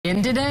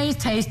In today's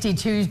Tasty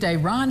Tuesday,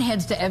 Ron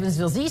heads to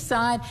Evansville's East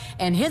Side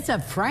and hits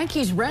up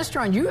Frankie's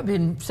Restaurant. You have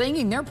been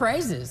singing their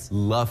praises.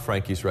 Love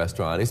Frankie's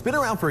Restaurant. It's been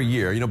around for a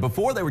year. You know,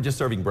 before they were just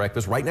serving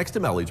breakfast right next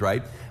to Melly's,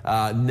 right?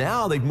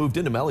 Now they've moved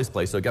into Melly's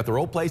Place. So they've got their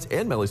old place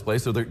and Melly's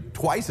Place, so they're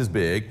twice as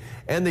big.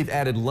 And they've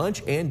added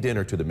lunch and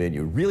dinner to the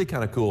menu. Really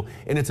kind of cool.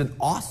 And it's an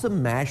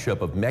awesome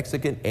mashup of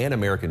Mexican and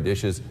American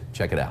dishes.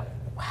 Check it out.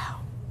 Wow.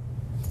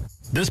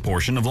 This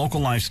portion of Local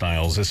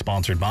Lifestyles is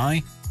sponsored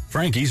by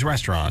Frankie's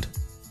Restaurant.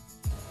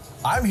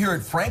 I'm here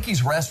at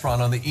Frankie's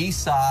Restaurant on the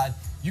East Side.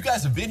 You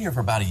guys have been here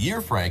for about a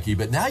year, Frankie,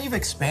 but now you've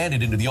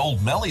expanded into the old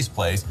Melly's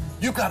Place.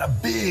 You've got a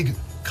big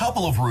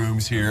couple of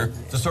rooms here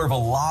to serve a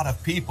lot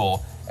of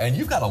people, and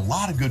you've got a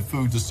lot of good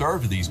food to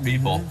serve to these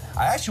people.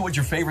 I asked you what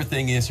your favorite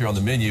thing is here on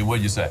the menu. What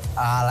did you say?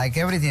 Like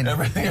everything.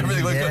 Everything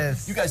looks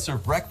Yes. good. You guys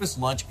serve breakfast,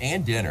 lunch,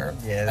 and dinner.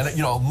 Yes. And,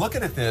 you know, I'm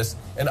looking at this,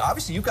 and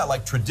obviously you've got,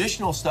 like,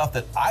 traditional stuff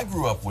that I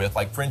grew up with,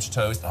 like French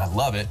toast, and I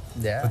love it.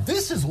 Yeah. But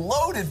this is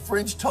loaded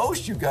French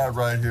toast you got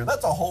right here.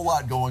 That's a whole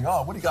lot going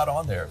on. What do you got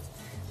on there?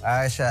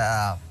 It's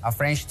a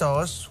French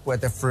toast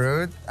with the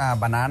fruit,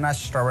 bananas,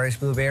 strawberries,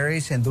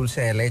 blueberries, and dulce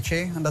de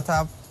leche on the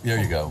top. There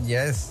you go.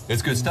 Yes.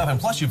 It's good stuff. And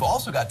plus, you've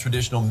also got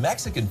traditional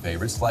Mexican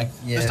favorites, like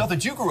the stuff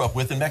that you grew up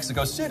with in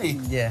Mexico City.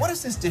 Yeah. What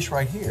is this dish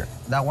right here?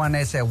 That one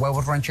is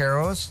huevos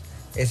rancheros.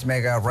 It's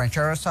made of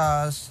ranchero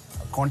sauce,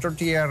 corn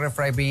tortilla,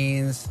 refried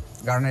beans,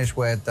 garnished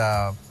with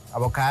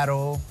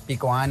avocado,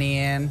 pico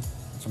onion,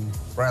 some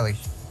relish.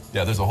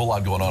 Yeah, there's a whole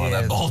lot going on in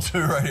that Yes. bowl,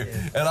 too, right here.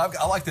 Yes. And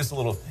I like this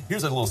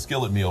here's a little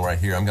skillet meal right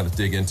here I'm going to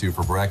dig into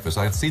for breakfast.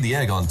 I can see the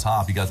egg on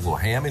top. You got a little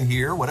ham in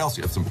here. What else?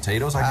 You have some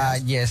potatoes, I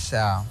guess? Yes,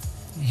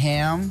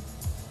 ham,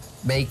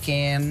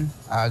 bacon,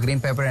 green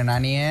pepper and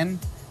onion,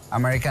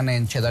 American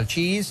and cheddar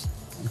cheese,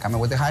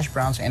 coming with the hash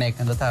browns and egg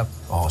on the top.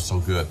 Oh, so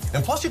good.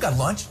 And plus, you got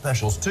lunch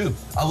specials, too.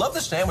 I love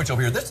the sandwich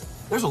over here.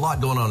 There's a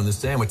lot going on in this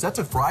sandwich. That's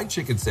a fried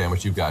chicken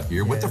sandwich you've got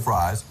here with the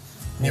fries.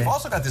 And you've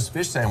also got this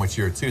fish sandwich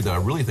here, too, that I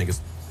really think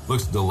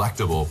looks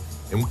delectable.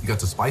 And you got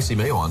the spicy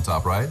mayo on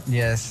top, right?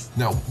 Yes.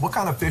 Now, what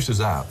kind of fish is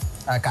that?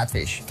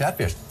 Catfish.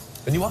 Catfish.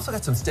 And you also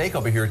got some steak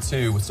over here,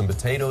 too, with some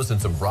potatoes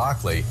and some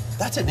broccoli.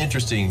 That's an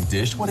interesting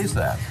dish. What is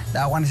that?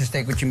 That one is a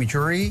steak with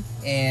chimichurri,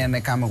 and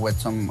it comes with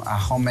some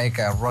homemade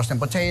roasted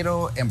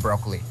potato and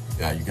broccoli.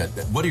 Yeah, you got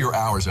that. What are your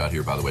hours out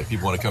here, by the way?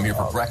 People want to come here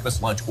for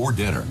breakfast, lunch, or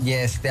dinner.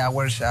 Yes, the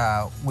hours,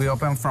 we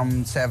open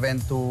from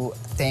 7 to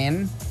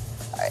 10.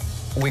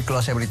 We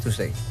close every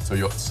Tuesday. So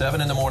you're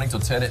 7 in the morning till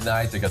 10 at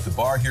night. They got the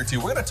bar here, too.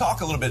 We're going to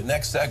talk a little bit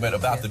next segment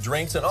about the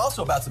drinks and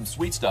also about some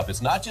sweet stuff.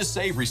 It's not just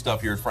savory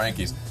stuff here at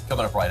Frankie's.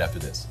 Coming up right after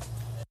this.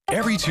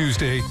 Every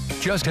Tuesday,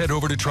 just head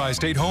over to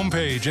Tri-State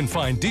homepage and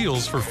find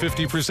deals for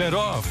 50%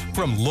 off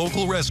from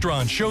local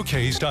restaurants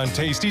showcased on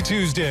Tasty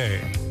Tuesday.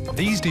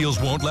 These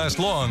deals won't last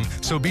long,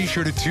 so be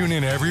sure to tune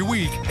in every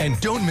week and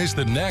don't miss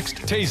the next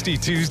Tasty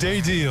Tuesday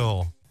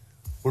deal.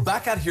 We're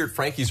back out here at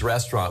Frankie's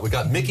Restaurant. We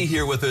got Mickey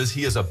here with us.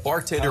 He is a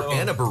bartender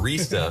and a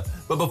barista.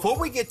 But before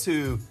we get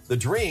to the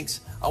drinks,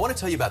 I want to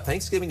tell you about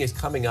Thanksgiving is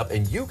coming up.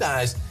 And you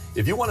guys,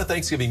 if you want a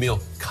Thanksgiving meal,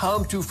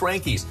 come to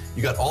Frankie's.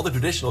 You got all the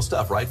traditional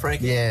stuff, right,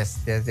 Frankie? Yes.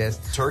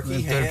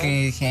 Turkey,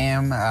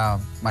 ham,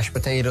 mashed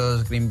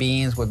potatoes, green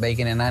beans with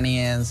bacon and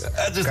onions.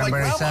 Just like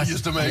Grandma sauce.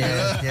 used to make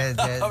it. Yes.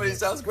 I mean, it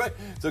sounds great.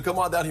 So come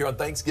on down here on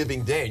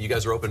Thanksgiving Day. And you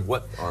guys are open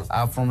what?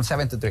 From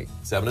 7 to 3.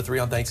 7 to 3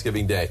 on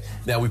Thanksgiving Day.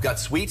 Now, we've got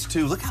sweets,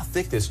 too. Look how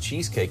thick this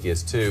cheesecake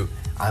is, too.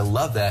 I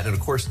love that. And, of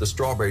course, the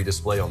strawberry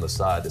display on the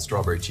side, the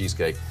strawberry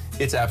cheesecake.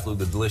 It's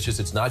absolutely delicious.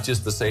 It's not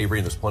just the savory,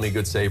 and there's plenty of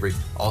good savory,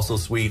 also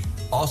sweet,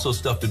 also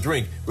stuff to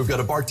drink. We've got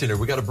a bartender.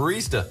 We've got a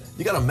barista.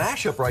 You got a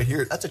mashup right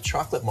here. That's a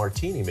chocolate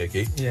martini,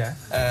 Mickey. Yeah.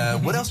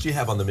 What else do you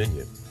have on the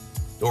menu?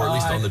 Or at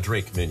least on the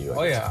drink menu.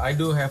 I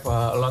do have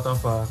a lot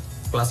of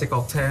classic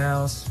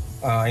cocktails,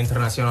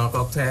 international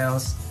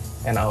cocktails,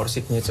 and our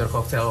signature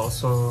cocktail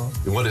also.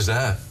 And what is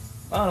that?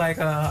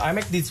 I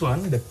make this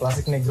one, the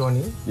classic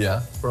Negroni.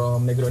 Yeah.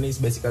 From Negroni is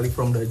basically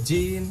from the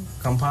gin,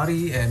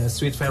 Campari, and a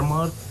sweet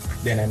vermouth.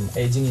 Then I'm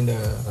aging in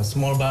the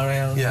small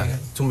barrel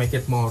to make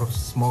it more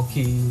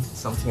smoky,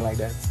 something like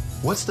that.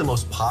 What's the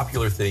most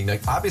popular thing?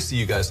 Like, obviously,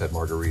 you guys have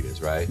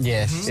margaritas, right?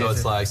 Yes. So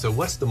it's like, so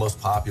what's the most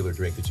popular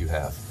drink that you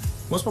have?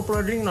 Most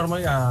popular drink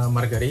normally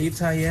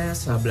margarita,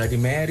 yes, Bloody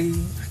Mary.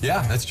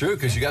 Yeah, that's true,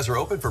 because you guys are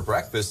open for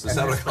breakfast at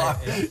 7 o'clock.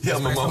 Yeah,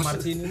 espresso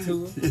martini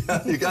too.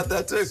 Yeah, you got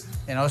that too.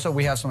 And also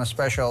we have some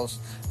specials,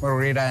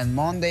 margarita on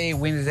Monday,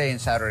 Wednesday, and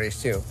Saturdays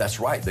too. That's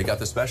right, they got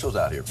the specials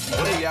out here. What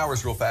are the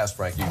hours real fast,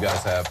 Frank, you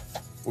guys have?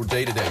 Or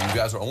day to day? You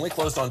guys are only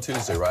closed on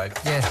Tuesday, right?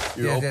 Yes.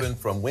 You're open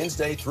from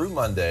Wednesday through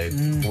Monday.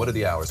 What are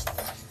the hours?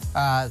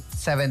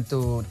 7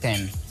 to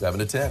 10. 7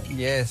 to 10.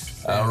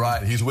 Yes. All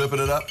right, he's whipping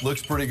it up.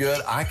 Looks pretty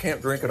good. I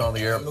can't drink it on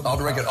the air. I'll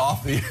drink it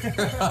off the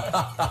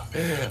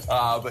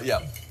air. But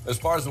yeah, as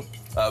far as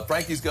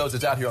Frankie's goes,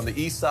 it's out here on the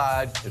east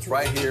side. It's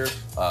right here,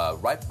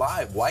 right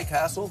by White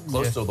Castle,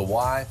 close to the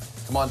Y.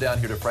 Come on down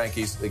here to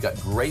Frankie's. They got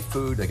great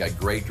food. They got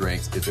great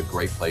drinks. It's a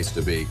great place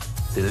to be.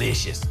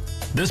 Delicious.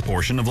 This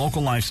portion of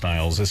Local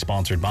Lifestyles is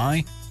sponsored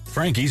by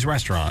Frankie's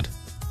Restaurant.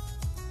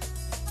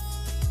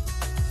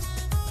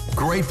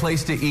 Great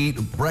place to eat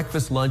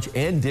breakfast, lunch,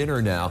 and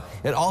dinner now.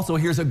 And also,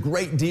 here's a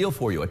great deal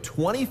for you. A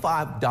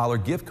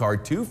 $25 gift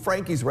card to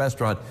Frankie's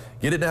Restaurant.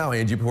 Get it now,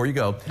 Angie, before you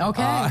go.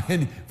 Okay.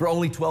 And for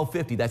only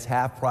 $12.50, that's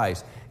half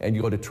price. And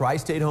you go to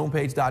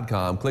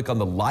tristatehomepage.com, click on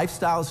the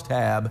Lifestyles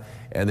tab,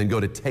 and then go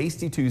to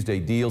Tasty Tuesday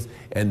deals.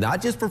 And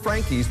not just for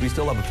Frankie's, we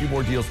still have a few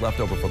more deals left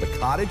over for the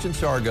Cottage and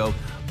Sargo.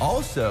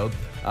 Also,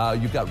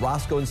 you've got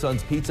Roscoe &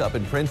 Sons Pizza up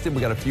in Princeton.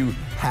 We got a few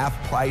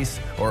half price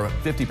or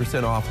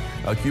 50% off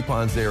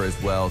coupons there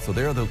as well. So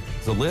there's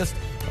the list.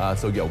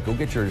 So go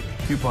get your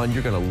coupon.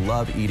 You're going to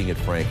love eating at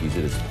Frankie's.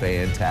 It is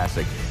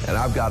fantastic. And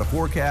I've got a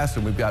forecast,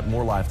 and we've got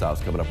more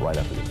Lifestyles coming up right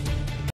after this.